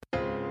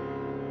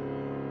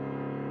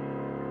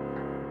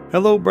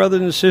Hello,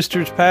 brothers and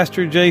sisters.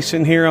 Pastor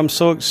Jason here. I'm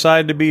so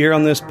excited to be here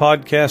on this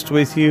podcast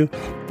with you.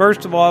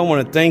 First of all, I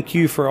want to thank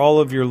you for all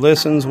of your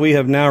listens. We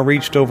have now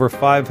reached over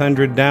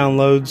 500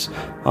 downloads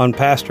on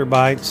Pastor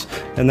Bites,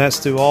 and that's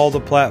through all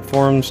the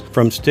platforms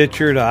from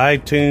Stitcher to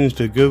iTunes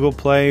to Google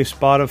Play,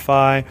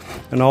 Spotify,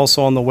 and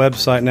also on the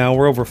website now.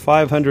 We're over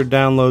 500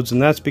 downloads,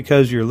 and that's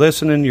because you're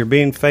listening, you're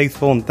being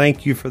faithful, and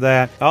thank you for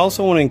that. I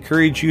also want to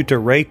encourage you to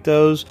rate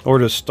those or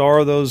to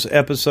star those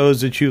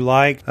episodes that you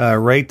like.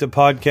 Rate the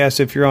podcast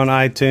if you're on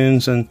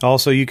iTunes, and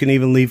also you can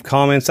even leave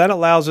comments. That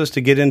allows us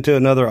to get into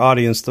another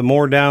audience. The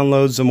more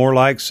downloads, the more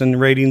likes and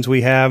ratings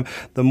we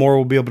have, the more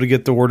we'll be able to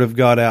get the Word of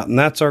God out. And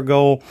that's our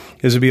goal,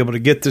 is to be able to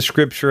get the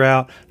Scripture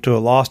out to a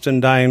lost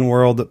and dying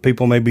world, that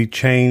people may be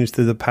changed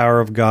through the power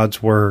of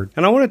God's Word.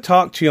 And I want to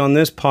talk to you on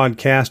this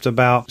podcast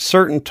about a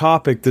certain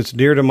topic that's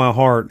dear to my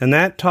heart, and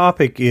that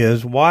topic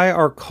is why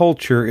our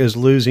culture is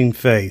losing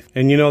faith.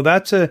 And you know,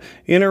 that's an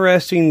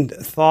interesting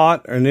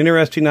thought, or an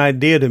interesting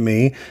idea to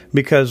me,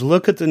 because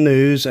look at the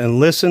news and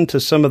listen to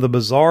some of the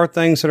bizarre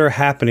things that are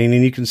happening,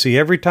 and you can see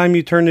every time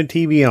you turn the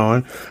TV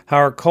on how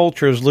our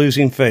culture is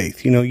losing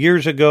faith. You know,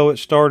 years ago it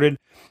started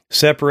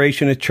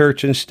separation of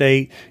church and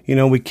state. You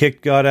know, we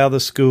kicked God out of the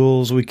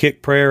schools, we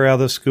kicked prayer out of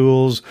the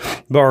schools,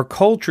 but our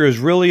culture is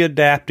really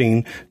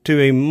adapting to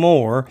a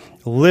more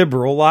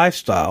liberal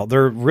lifestyle.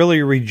 They're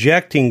really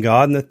rejecting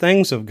God and the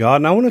things of God.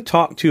 And I want to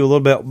talk to you a little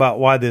bit about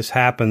why this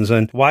happens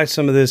and why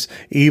some of this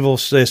evil,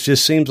 this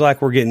just seems like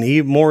we're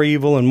getting more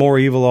evil and more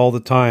evil all the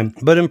time.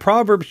 But in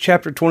Proverbs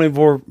chapter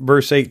 24,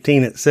 verse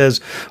 18, it says,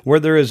 where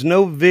there is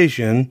no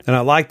vision, and I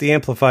like the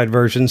Amplified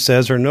Version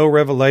says, or no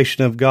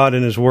revelation of God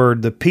in His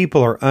Word, the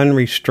people are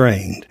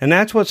unrestrained. And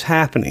that's what's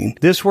happening.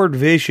 This word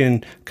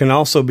vision can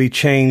also be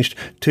changed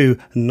to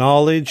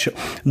knowledge,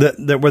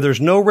 that where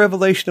there's no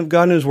revelation of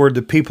God in His Word,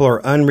 the people are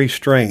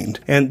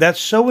unrestrained. And that's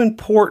so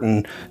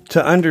important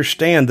to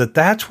understand, that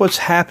that's what's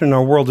happening in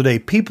our world today.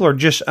 People are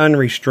just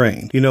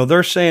unrestrained. You know,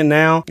 they're saying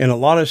now in a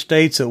lot of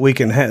states that we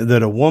can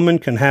that a woman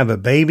can have a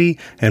baby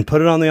and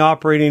put it on the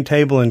operating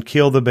table and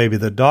kill the baby.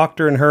 The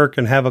doctor and her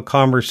can have a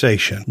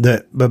conversation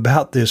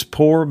about this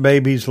poor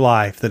baby's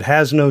life that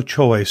has no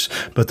choice,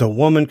 but the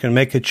woman can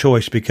make a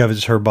choice because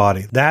it's her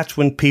body. That's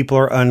when people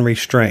are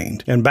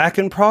unrestrained. And back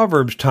in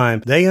Proverbs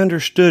time, they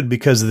understood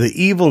because of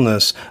the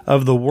evilness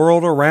of the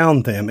world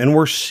around them. And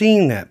we're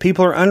seeing that.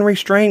 People are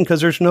unrestrained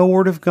because there's no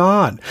Word of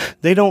God.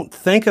 They don't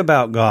think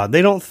about God.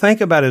 They don't think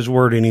about His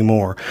Word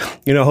anymore.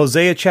 You know,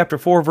 Hosea chapter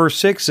 4, verse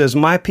 6 says,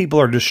 my people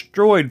are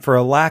destroyed for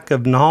a lack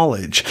of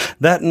knowledge.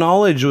 That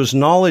knowledge was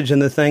knowledge in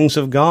the things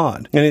of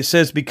God. And it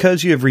says,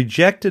 because you have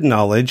rejected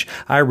knowledge,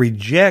 I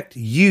reject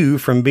you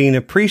from being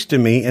a priest to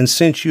me. And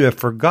since you have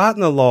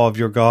forgotten the law of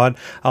your God,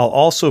 I'll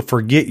also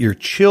forget your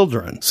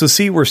children. So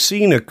see, we're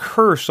seeing a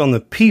curse on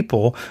the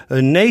people,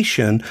 a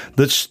nation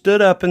that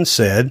stood up and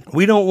said,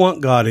 we don't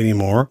want God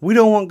anymore. We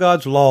don't want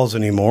God's laws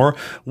anymore.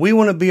 We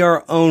want to be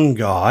our own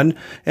God.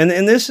 And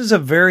this is a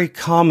very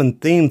common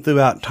theme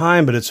throughout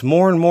time, but it's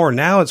more and more.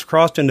 Now it's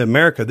crossed into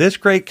America, this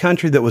great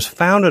country that was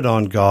founded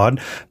on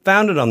God,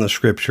 founded on the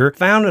Scripture,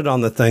 founded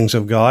on the things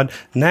of God,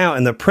 now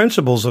and the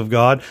principles of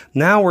God.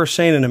 Now we're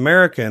saying in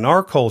America, in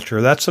our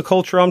culture, that's the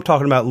culture I'm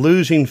talking about,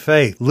 losing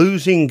faith,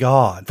 losing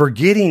God,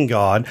 forgetting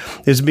God,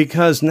 is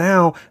because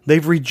now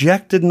they've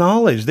rejected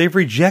knowledge. They've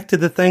rejected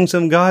the things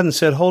of God and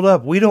said, hold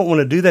up, we don't want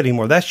to do that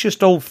anymore. That's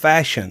just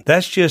old-fashioned.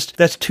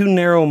 That's too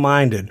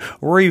narrow-minded.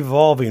 We're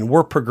evolving.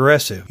 We're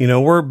progressive. You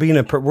know, we're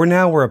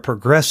a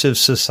progressive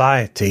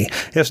society.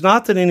 It's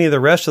not that any of the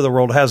rest of the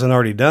world hasn't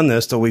already done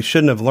this, that we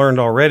shouldn't have learned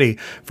already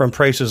from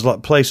places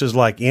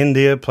like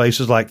India,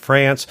 places like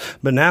France.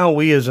 But now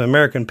we as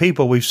American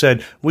people, we've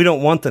said we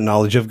don't want the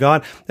knowledge of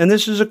God. And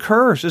this is a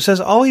curse. It says,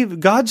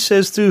 God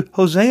says through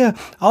Hosea,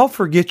 I'll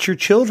forget your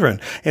children.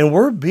 And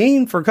we're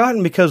being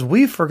forgotten because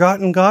we've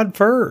forgotten God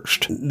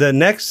first. The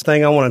next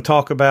thing I want to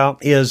talk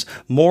about is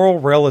moral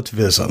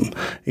relativism.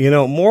 You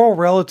know, moral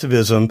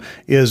relativism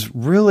is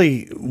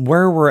really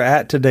where we're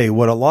at today,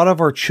 what a lot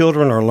of our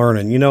children are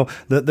learning. You know,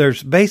 that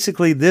there's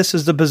basically, this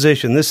is the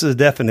position, this is the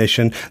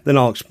definition, then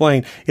I'll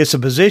explain. It's a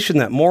position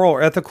that moral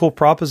or ethical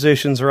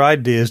propositions or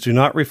ideas do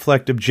not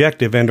reflect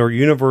objective and or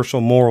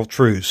universal moral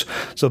truths.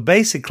 So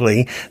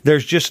basically,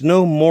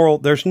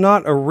 there's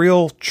not a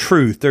real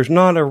truth. There's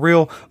not a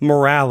real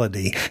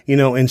morality. You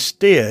know,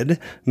 instead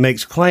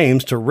makes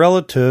claims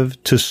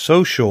relative to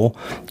social,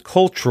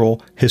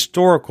 cultural,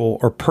 historical,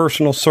 or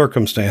personal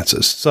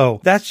circumstances.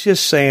 So that's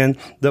just saying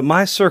that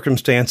my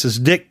circumstances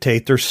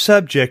dictate, they're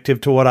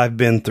subjective to what I've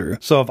been through.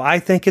 So if I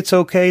think it's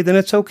okay, then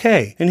it's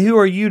okay. And who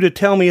are you to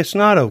tell me it's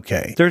not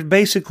okay? There's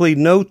basically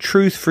no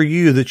truth for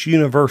you that's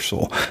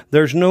universal.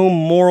 There's no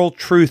moral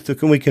truth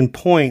that we can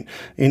point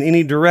in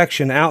any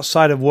direction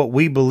outside of what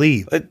we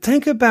believe.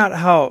 Think about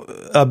how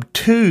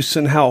obtuse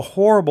and how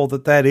horrible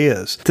that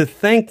is. To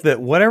think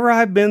that whatever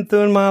I've been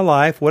through in my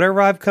life,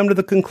 whatever I've come to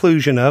the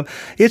conclusion of,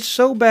 it's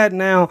so bad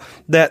now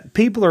that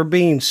people are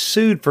being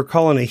sued for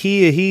calling a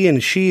he and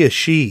a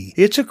she.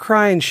 It's a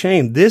crying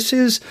shame. This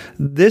is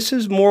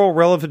moral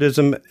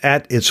relativism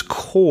at its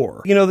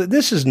core. You know, that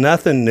this is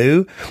nothing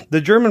new.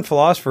 The German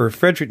philosopher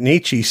Friedrich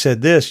Nietzsche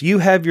said this: "You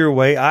have your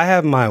way, I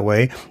have my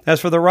way. As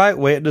for the right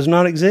way, it does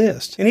not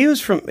exist." And he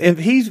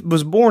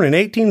was born in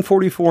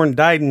 1844 and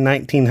died in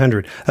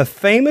 1900. A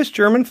famous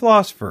German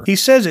philosopher. He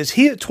says this.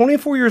 He, at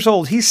 24 years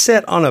old, he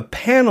sat on a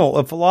panel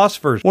of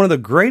philosophers. One of the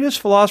greatest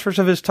philosophers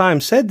of his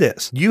time said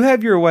this: "You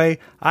have your way,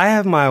 I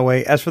have my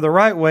way. As for the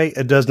right way,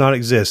 it does not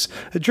exist."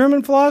 A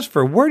German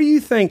philosopher. Where do you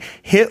think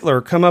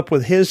Hitler come up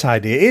with his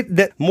idea?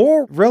 That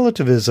moral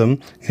relativism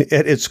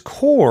at its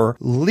core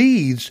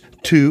leads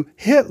to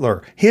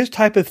Hitler, his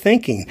type of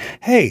thinking.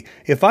 Hey,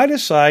 if I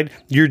decide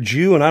you're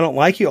Jew and I don't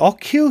like you, I'll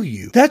kill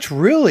you. That's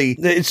really,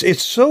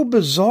 it's so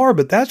bizarre,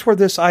 but that's where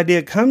this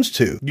idea comes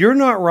to. You're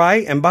not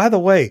right. And by the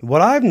way,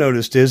 what I've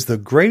noticed is the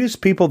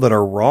greatest people that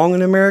are wrong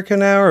in America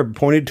now are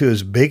pointed to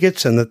as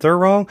bigots and that they're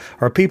wrong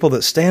are people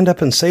that stand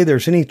up and say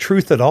there's any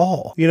truth at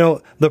all. You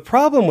know, the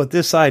problem with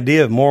this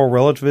idea of moral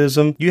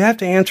relativism, you have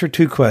to answer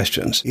two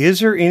questions.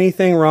 Is there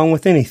anything wrong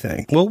with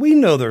anything? Well, we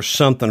know there's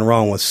something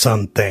wrong with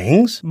some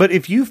things, but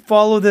if you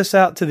follow this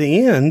out to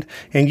the end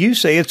and you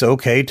say it's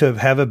okay to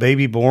have a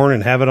baby born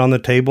and have it on the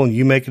table and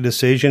you make a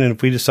decision, and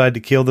if we decide to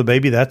kill the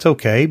baby, that's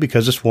okay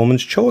because it's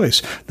woman's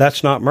choice.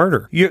 That's not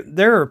murder.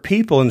 There are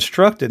people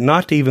instructed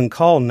not to even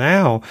call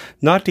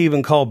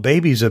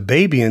babies a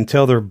baby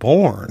until they're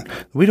born.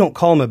 We don't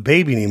call them a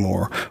baby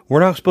anymore. We're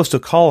not supposed to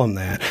call them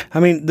that. I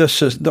mean,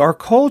 our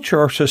culture,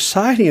 our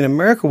society in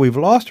America, we've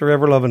lost our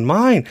ever-loving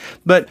mind.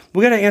 But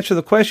we got to answer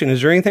the question,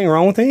 is there anything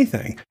wrong with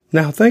anything?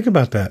 Now, think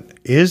about that.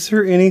 Is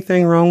there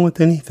anything wrong with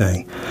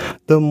anything?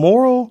 The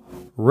moral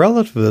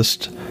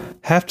relativists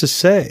have to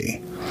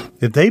say,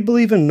 if they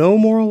believe in no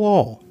moral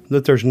law,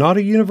 that there's not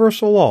a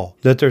universal law,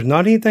 that there's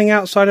not anything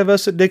outside of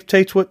us that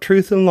dictates what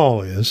truth and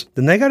law is,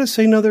 then they got to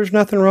say, no, there's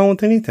nothing wrong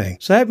with anything.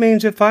 So that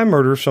means if I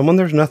murder someone,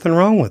 there's nothing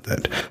wrong with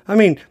it. I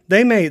mean,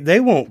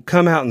 they won't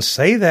come out and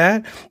say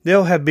that.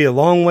 They'll be a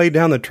long way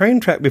down the train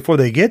track before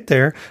they get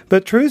there.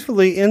 But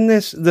truthfully, in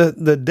this,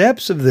 the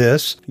depths of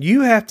this,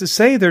 you have to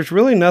say there's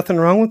really nothing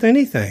wrong with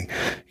anything.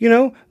 You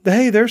know,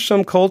 hey, there's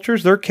some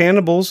cultures, they're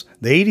cannibals.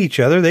 They eat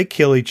each other. They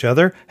kill each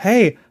other.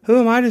 Hey, who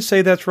am I to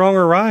say that's wrong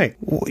or right?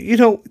 You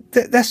know,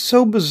 that's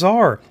so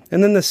bizarre.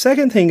 And then the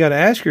second thing you got to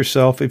ask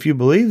yourself, if you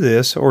believe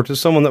this, or to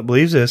someone that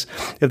believes this,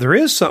 if there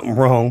is something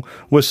wrong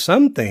with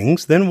some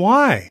things, then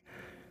why?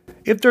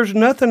 If there's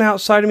nothing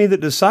outside of me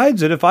that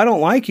decides it, if I don't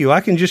like you,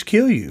 I can just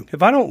kill you.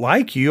 If I don't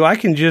like you, I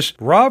can just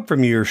rob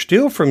from you or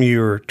steal from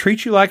you or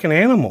treat you like an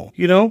animal.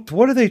 You know,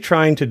 what are they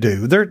trying to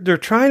do? They're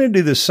trying to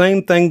do the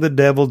same thing the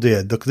devil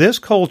did. This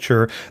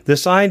culture,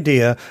 this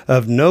idea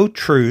of no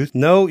truth,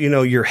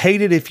 you're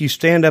hated if you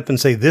stand up and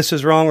say this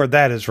is wrong or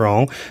that is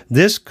wrong.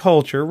 This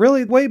culture,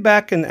 really way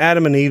back in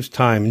Adam and Eve's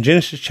time, in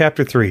Genesis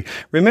chapter 3,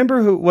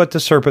 remember what the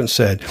serpent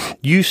said,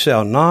 "You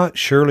shall not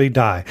surely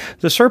die."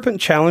 The serpent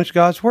challenged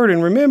God's word.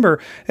 And remember,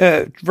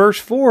 verse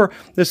 4,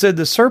 that said,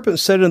 "The serpent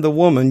said unto the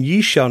woman,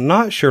 Ye shall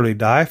not surely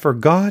die, for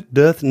God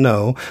doth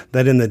know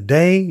that in the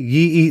day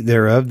ye eat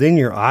thereof, then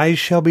your eyes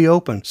shall be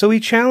opened." So he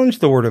challenged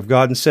the word of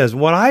God and says,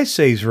 what I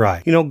say is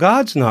right. You know,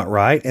 God's not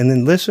right. And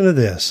then listen to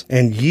this,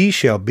 "And ye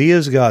shall be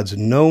as gods,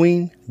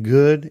 knowing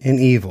good and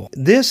evil."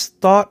 This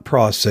thought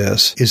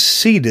process is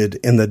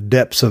seated in the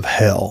depths of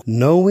hell.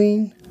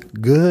 Knowing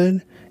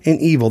good and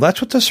evil.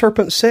 That's what the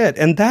serpent said.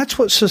 And that's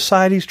what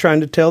society's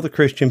trying to tell the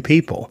Christian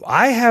people.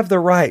 I have the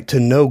right to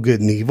know good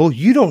and evil.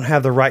 You don't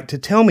have the right to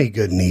tell me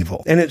good and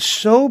evil. And it's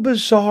so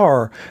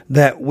bizarre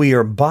that we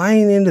are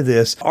buying into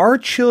this. Our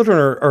children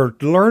are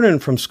learning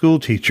from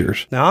school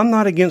teachers. Now, I'm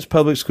not against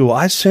public school.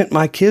 I sent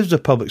my kids to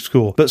public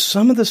school. But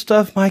some of the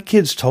stuff my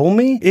kids told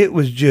me, it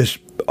was just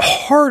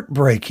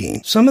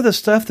heartbreaking. Some of the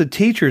stuff the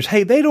teachers,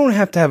 hey, they don't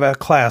have to have a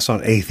class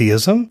on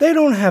atheism. They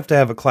don't have to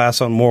have a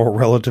class on moral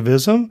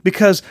relativism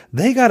because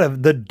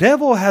the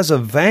devil has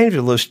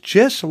evangelists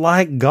just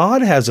like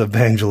God has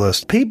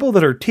evangelists. People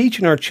that are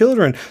teaching our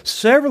children.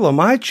 Several of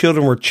my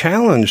children were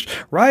challenged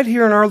right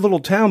here in our little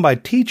town by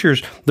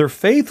teachers. Their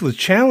faith was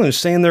challenged,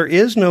 saying there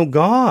is no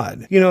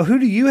God. You know, who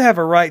do you have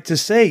a right to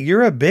say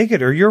you're a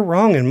bigot or you're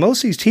wrong? And most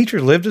of these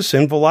teachers lived a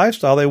sinful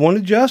lifestyle they want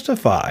to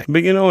justify.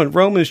 But you know, in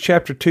Romans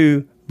chapter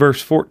 2,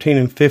 verse 14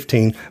 and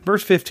 15.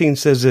 Verse 15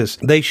 says this,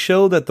 "They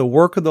show that the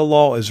work of the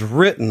law is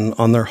written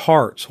on their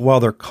hearts, while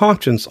their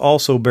conscience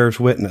also bears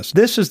witness."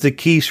 This is the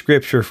key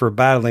scripture for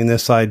battling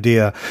this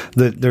idea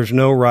that there's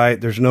no right,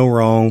 there's no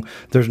wrong,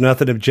 there's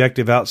nothing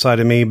objective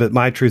outside of me, but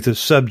my truth is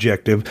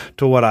subjective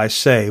to what I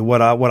say,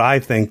 what I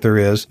think there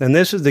is. And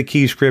this is the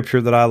key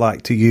scripture that I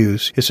like to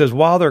use. It says,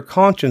 "While their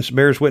conscience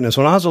bears witness."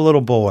 When I was a little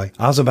boy,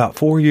 I was about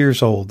 4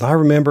 years old. I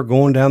remember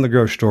going down the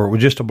grocery store. It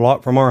was just a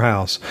block from our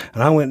house.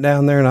 And I went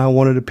down there and I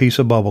wanted a piece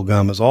of bubble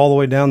gum. It was all the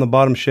way down the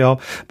bottom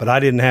shelf, but I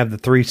didn't have the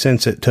 3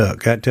 cents it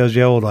took. That tells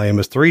you how old I am. It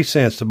was 3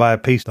 cents to buy a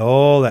piece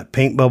of that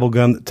pink bubble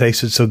gum that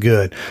tasted so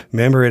good.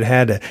 Remember, it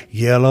had a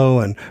yellow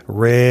and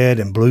red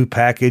and blue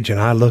package, and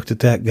I looked at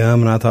that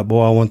gum and I thought,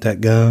 boy, I want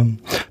that gum.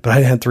 but I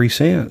didn't have 3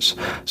 cents.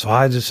 So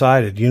I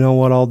decided, you know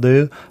what I'll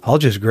do? I'll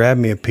just grab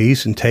me a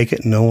piece and take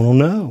it and no one will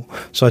know.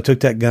 So I took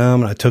that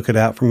gum and I took it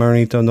out from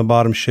underneath on the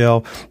bottom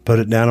shelf, put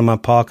it down in my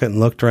pocket and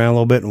looked around a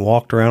little bit and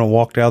walked around and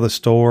walked out of the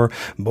store.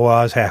 Boy,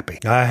 I was happy.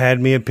 I had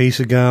me a piece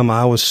of gum.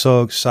 I was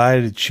so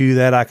excited to chew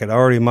that.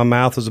 My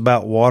mouth was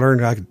about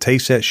watering. I could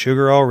taste that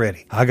sugar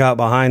already. I got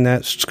behind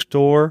that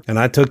store and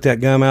I took that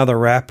gum out of the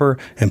wrapper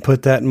and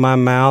put that in my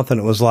mouth, and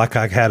it was like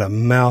I had a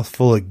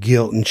mouthful of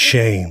guilt and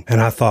shame.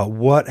 And I thought,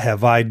 what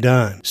have I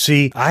done?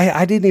 See,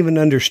 I didn't even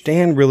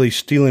understand really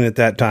stealing at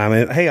that time.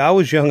 And hey, I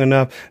was young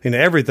enough and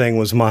everything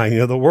was mine.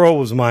 The world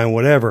was mine,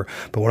 whatever.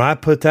 But when I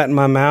put that in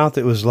my mouth,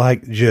 it was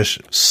like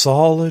just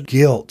solid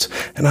guilt.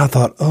 And I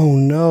thought, oh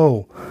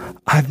no,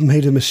 I've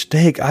made a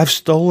mistake. I've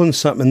stolen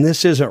something.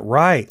 This isn't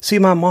right. See,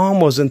 my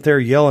mom wasn't there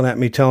yelling at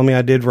me, telling me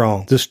I did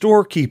wrong. The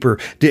storekeeper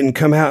didn't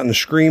come out and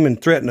scream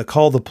and threaten to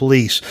call the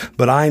police.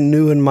 But I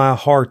knew in my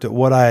heart that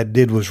what I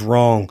did was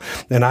wrong.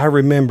 And I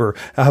remember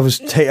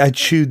I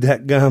chewed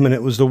that gum, and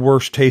it was the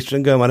worst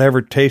tasting gum I'd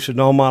ever tasted in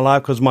all my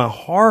life, because my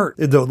heart,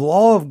 the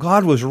law of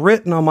God was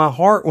written on my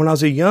heart when I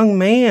was a young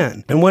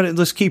man. And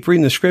let's keep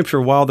reading the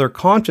scripture. While their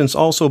conscience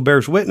also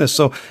bears witness.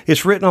 So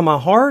it's written on my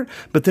heart,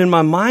 but then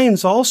my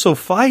mind's also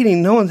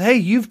fighting, knowing, hey,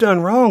 you've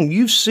done wrong.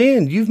 You've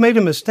sinned. You've made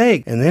a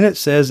mistake. And then it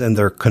says, and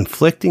their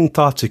conflicting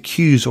thoughts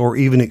accuse or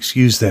even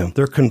excuse them.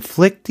 Their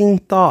conflicting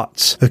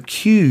thoughts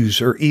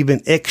accuse or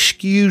even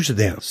excuse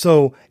them.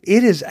 So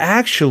it is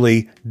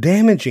actually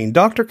damaging.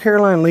 Dr.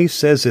 Caroline Leaf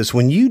says this: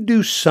 when you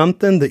do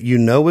something that you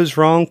know is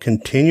wrong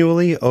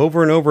continually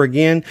over and over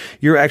again,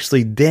 you're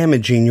actually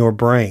damaging your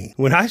brain.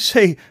 When I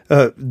say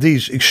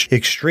these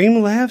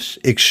extreme lefts,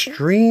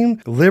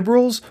 extreme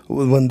liberals,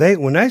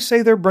 when I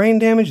say they're brain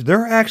damaged,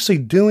 they're actually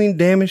doing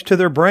damage to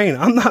their brain.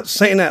 I'm not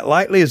saying that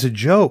lightly as a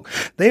joke.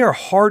 They are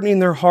hardening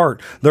their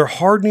heart. They're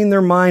hardening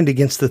their mind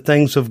against the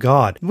things of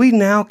God. We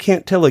now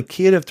can't tell a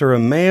kid if they're a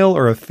male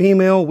or a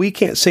female. We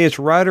can't say it's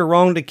right or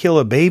wrong to kill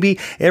a baby.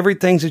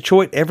 Everything's a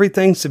choice.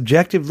 Everything's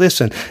subjective.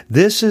 Listen,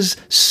 this is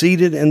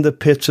seated in the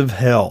pits of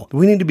hell.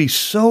 We need to be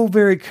so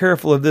very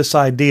careful of this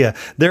idea.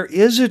 There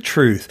is a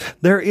truth.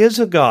 There is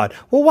a God.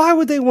 Well, why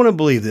would they want to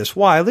believe this?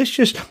 Why? Let's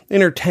just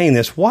entertain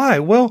this. Why?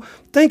 Well,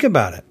 think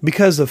about it.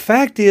 Because the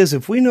fact is,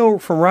 if we know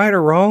from right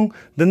or wrong,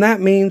 then that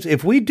means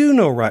if we do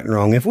know right and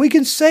wrong, if we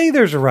can say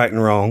there's a right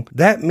and wrong,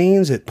 that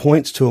means it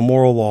points to a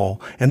moral law.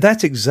 And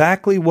that's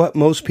exactly what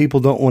most people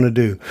don't want to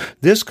do.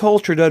 This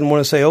culture doesn't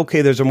want to say,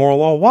 okay, there's a moral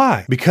law.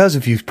 Why? Because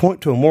if you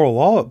point to a moral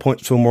law, it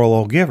points to a moral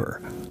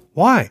lawgiver.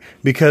 Why?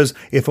 Because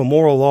if a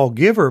moral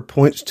lawgiver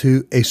points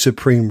to a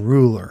supreme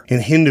ruler. In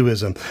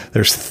Hinduism,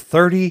 there's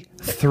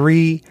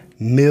 33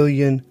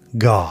 million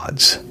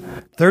gods.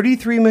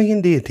 33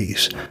 million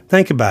deities.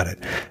 Think about it.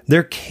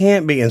 There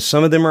can't be, and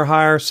some of them are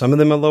higher, some of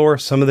them are lower,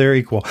 some of them are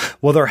equal.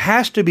 Well, there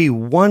has to be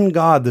one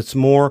God that's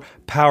more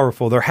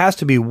powerful. There has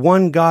to be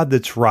one God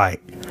that's right,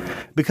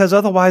 because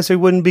otherwise there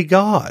wouldn't be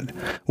God.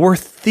 We're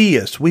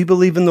theists. We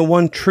believe in the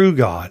one true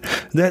God.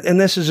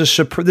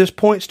 This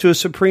points to a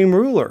supreme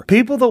ruler.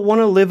 People that want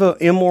to live an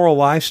immoral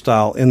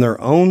lifestyle in their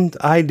own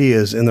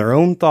ideas, in their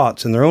own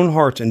thoughts, in their own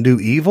hearts, and do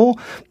evil,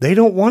 they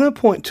don't want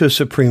to point to a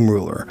supreme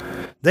ruler.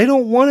 They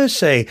don't want to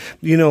say,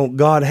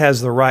 God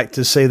has the right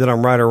to say that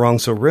I'm right or wrong.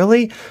 So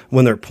really,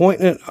 when they're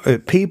pointing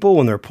at people,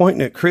 when they're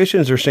pointing at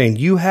Christians, they're saying,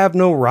 you have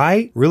no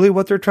right. Really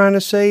what they're trying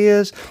to say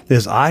is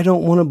I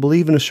don't want to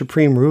believe in a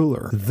supreme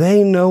ruler.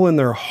 They know in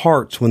their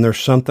hearts when there's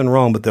something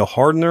wrong, but they'll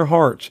harden their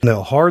hearts, and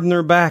they'll harden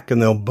their back, and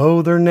they'll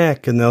bow their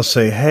neck, and they'll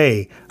say,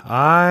 hey,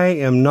 I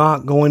am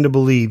not going to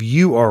believe.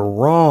 You are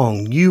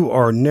wrong. You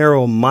are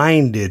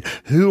narrow-minded.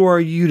 Who are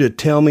you to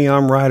tell me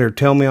I'm right or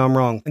tell me I'm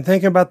wrong? And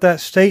think about that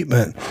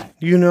statement.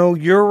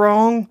 You're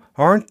wrong.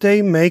 Aren't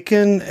they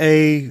making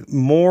a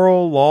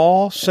moral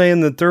law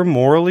saying that they're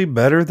morally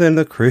better than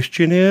the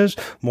Christian is?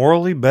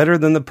 Morally better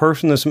than the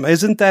person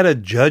isn't that a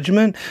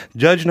judgment?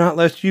 Judge not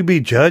lest you be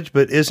judged,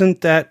 but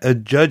isn't that a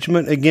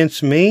judgment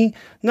against me?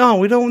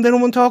 No, they don't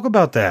want to talk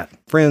about that.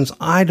 Friends,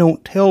 I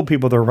don't tell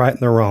people they're right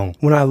and they're wrong.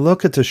 When I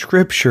look at the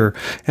scripture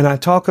and I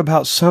talk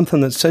about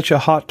something that's such a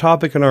hot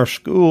topic in our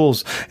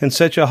schools and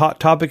such a hot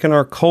topic in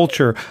our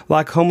culture,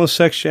 like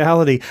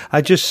homosexuality,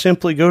 I just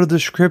simply go to the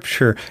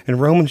scripture in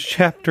Romans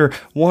chapter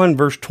 1,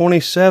 verse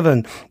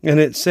 27, and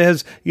it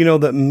says,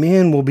 that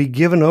men will be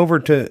given over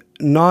to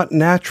not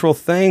natural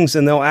things,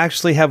 and they'll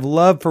actually have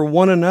love for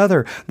one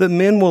another. That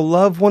men will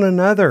love one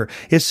another.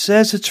 It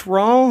says it's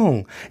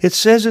wrong. It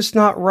says it's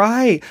not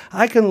right.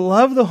 I can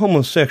love the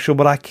homosexual,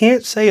 but I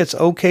can't say it's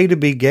okay to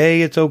be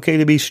gay. It's okay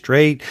to be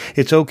straight.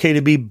 It's okay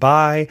to be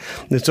bi.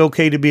 It's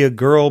okay to be a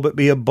girl, but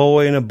be a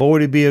boy, and a boy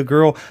to be a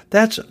girl.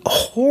 That's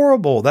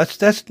horrible.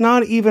 That's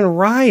not even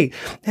right.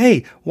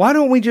 Hey, why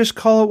don't we just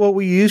call it what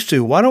we used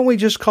to? Why don't we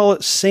just call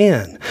it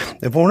sin?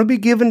 If I want to be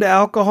given to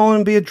alcohol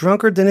and be a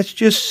drunkard, then it's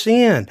just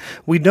sin.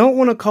 We don't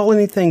want to call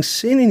anything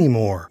sin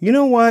anymore. You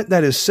know what?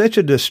 That is such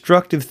a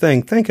destructive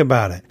thing. Think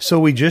about it. So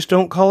we just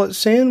don't call it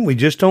sin. We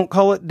just don't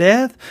call it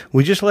death.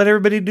 We just let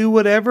everybody do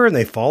whatever and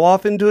they fall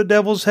off into a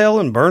devil's hell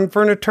and burn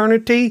for an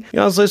eternity.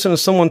 I was listening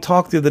to someone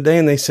talk the other day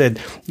and they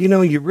said,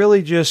 you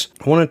really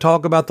just want to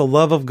talk about the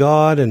love of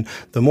God, and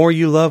the more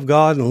you love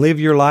God and live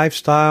your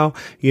lifestyle,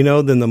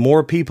 then the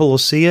more people will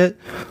see it.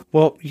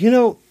 Well,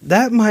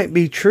 that might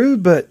be true,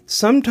 but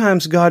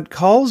sometimes God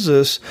calls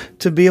us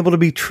to be able to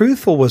be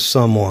truthful with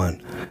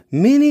someone.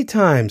 Many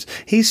times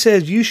he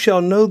says, you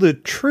shall know the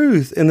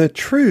truth and the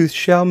truth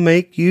shall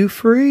make you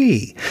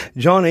free.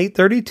 John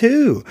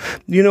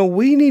 8:32.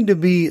 We need to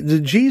be,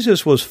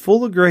 Jesus was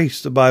full of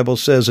grace, the Bible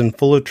says, and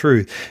full of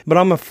truth. But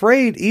I'm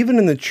afraid even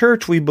in the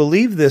church, we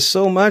believe this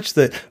so much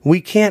that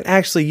we can't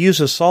actually use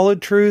a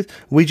solid truth.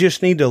 We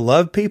just need to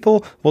love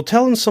people. Well,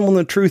 telling someone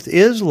the truth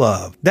is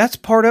love. That's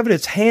part of it.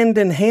 It's hand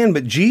in hand.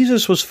 But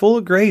Jesus was full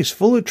of grace,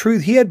 full of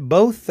truth. He had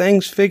both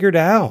things figured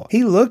out.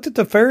 He looked at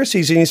the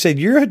Pharisees and he said,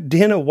 you're a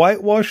den of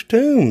whitewashed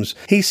tombs.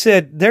 He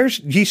said,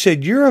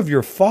 you're of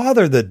your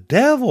father, the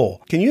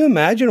devil. Can you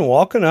imagine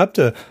walking up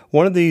to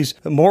one of these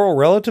moral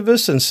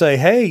relativists and say,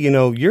 hey,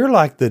 you're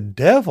like the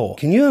devil?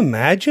 Can you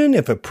imagine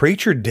if a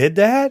preacher did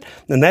that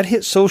and that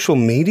hit social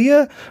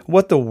media,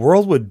 what the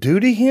world would do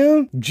to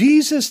him?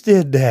 Jesus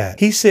did that.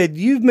 He said,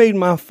 you've made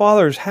my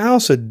father's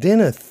house a den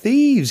of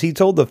thieves, he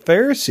told the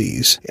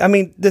Pharisees.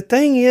 The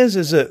thing is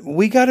that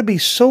we got to be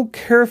so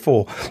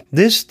careful.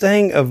 This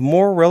thing of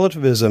moral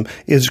relativism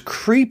is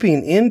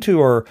creeping into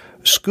our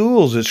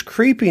schools, it's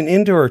creeping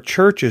into our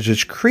churches,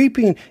 it's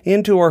creeping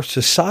into our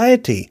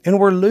society, and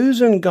we're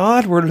losing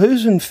God, we're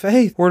losing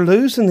faith, we're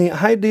losing the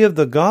idea of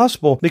the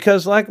gospel,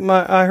 because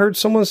I heard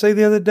someone say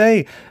the other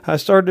day, I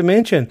started to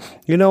mention,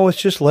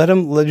 it's just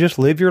just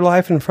live your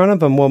life in front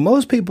of them. Well,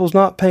 most people's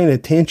not paying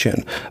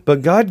attention,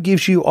 but God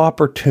gives you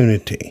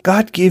opportunity.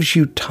 God gives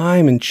you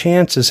time and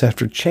chances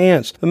after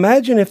chance.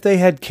 Imagine if they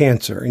had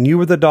cancer and you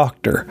were the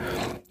doctor.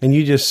 And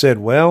you just said,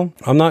 well,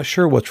 I'm not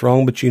sure what's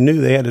wrong, but you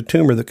knew they had a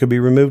tumor that could be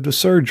removed with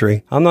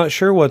surgery. I'm not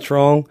sure what's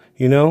wrong,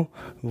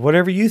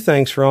 whatever you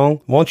think's wrong.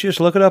 Won't you just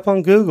look it up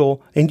on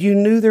Google? And you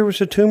knew there was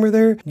a tumor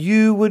there?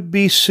 You would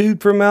be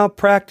sued for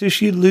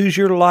malpractice. You'd lose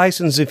your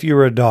license if you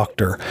were a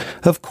doctor.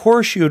 Of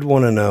course you'd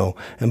want to know.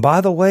 And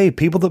by the way,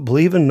 people that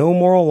believe in no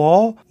moral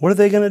law, what are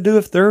they going to do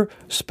if their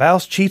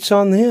spouse cheats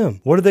on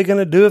them? What are they going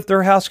to do if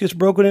their house gets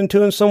broken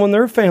into and someone in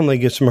their family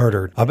gets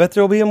murdered? I bet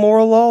there'll be a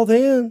moral law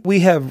then.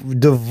 We have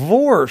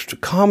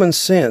divorced common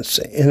sense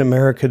in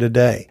America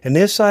today. And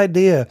this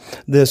idea,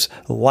 this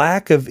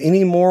lack of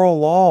any moral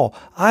law,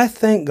 I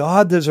thank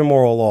God there's a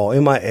moral law.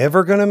 Am I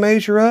ever going to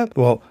measure up?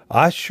 Well,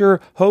 I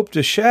sure hope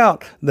to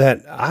shout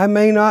that I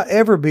may not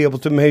ever be able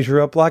to measure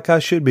up like I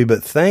should be,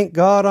 but thank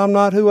God I'm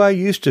not who I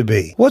used to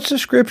be. What's the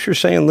scripture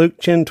saying, Luke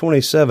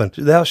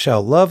 10:27? Thou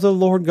shalt love the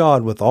Lord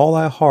God with all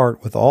thy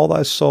heart, with all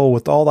thy soul,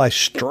 with all thy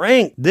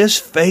strength. This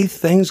faith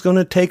thing's going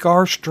to take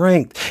our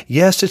strength.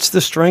 Yes, it's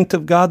the strength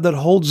of God that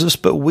holds us,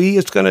 but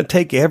it's going to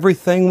take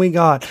everything we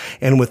got,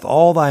 and with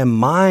all thy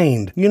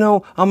mind.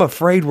 I'm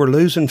afraid we're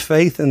losing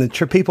faith in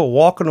the people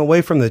walking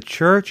away from the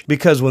church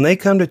because when they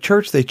come to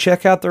church, they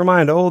check out their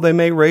mind. Oh, they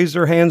may raise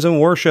their hands in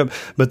worship,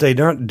 but they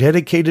aren't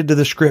dedicated to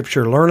the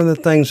scripture, learning the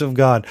things of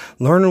God,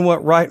 learning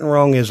what right and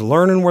wrong is,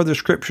 learning where the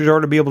scriptures are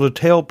to be able to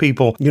tell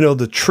people,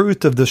 the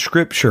truth of the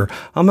scripture.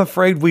 I'm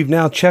afraid we've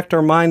now checked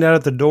our mind out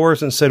at the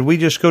doors and said, we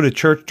just go to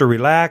church to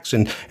relax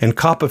and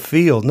cop a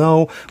feel.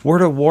 No, we're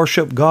to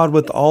worship God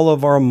with all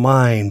of our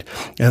mind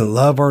and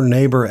love our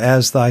neighbor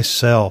as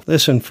thyself.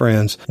 Listen,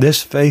 friends,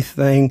 this faith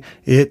thing,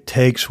 it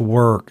takes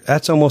work.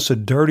 That's almost a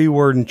dirty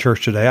word in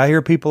church today. I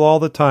hear people all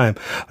the time,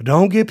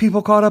 don't get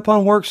people caught up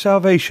on works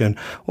salvation.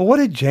 Well, what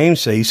did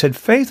James say? He said,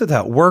 faith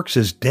without works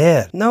is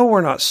dead. No,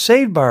 we're not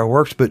saved by our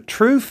works, but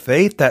true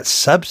faith, that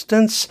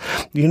substance,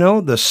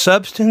 the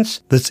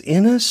substance that's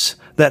in us,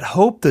 that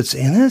hope that's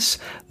in us,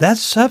 that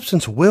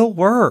substance will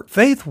work.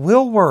 Faith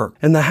will work.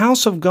 In the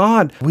house of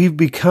God, we've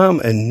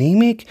become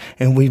anemic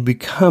and we've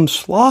become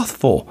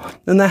slothful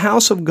in the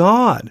house of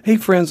God. Hey,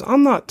 friends,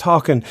 I'm not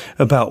talking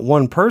about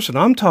one person.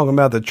 I'm talking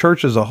about the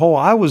church as a whole.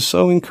 I was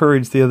so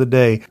encouraged the other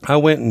day. I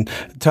went and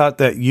taught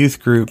that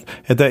youth group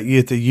at the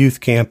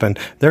youth camp, and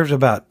there's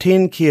about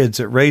 10 kids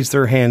that raised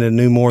their hand and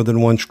knew more than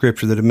one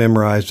scripture that had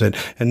memorized it,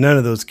 and none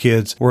of those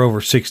kids were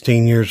over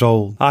 16 years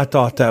old. I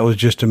thought that was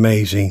just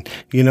amazing.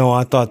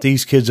 I thought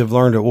these kids have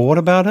learned it. Well, what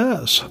about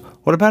us?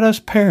 What about us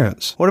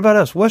parents? What about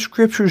us? What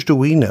scriptures do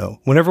we know?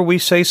 Whenever we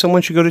say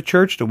someone should go to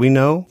church, do we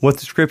know what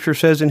the scripture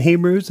says in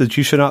Hebrews, that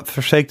you should not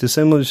forsake to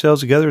assemble yourselves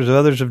together as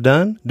others have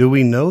done? Do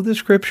we know the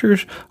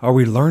scriptures? Are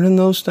we learning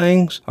those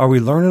things? Are we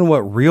learning what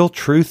real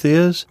truth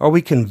is? Are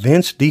we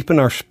convinced deep in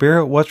our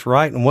spirit what's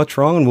right and what's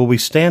wrong? And will we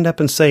stand up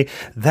and say,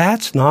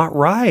 that's not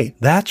right,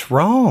 that's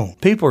wrong?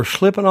 People are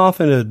slipping off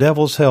into the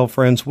devil's hell,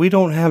 friends. We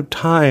don't have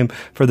time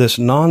for this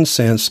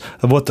nonsense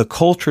of what the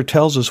culture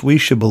tells us we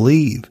should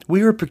believe.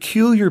 We are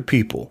peculiar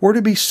people. We're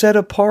to be set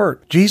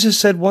apart. Jesus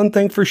said one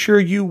thing for sure,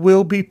 you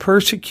will be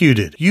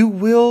persecuted. You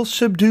will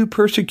subdue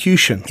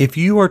persecution. If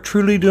you are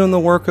truly doing the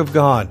work of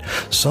God,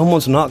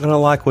 someone's not going to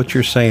like what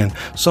you're saying.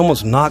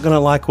 Someone's not going to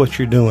like what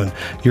you're doing.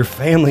 Your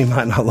family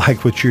might not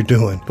like what you're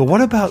doing. But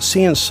what about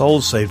seeing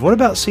souls saved? What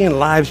about seeing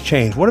lives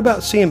changed? What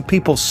about seeing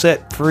people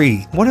set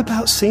free? What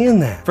about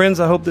seeing that? Friends,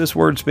 I hope this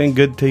word's been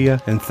good to you,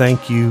 and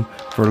thank you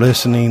for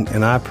listening,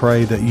 and I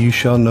pray that you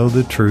shall know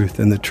the truth,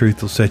 and the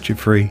truth will set you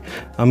free.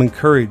 I'm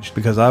encouraged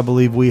because I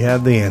believe we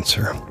have the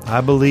answer.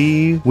 I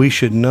believe we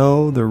should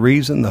know the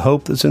reason, the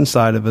hope that's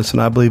inside of us,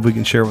 and I believe we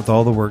can share it with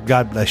all the world.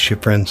 God bless you,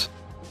 friends.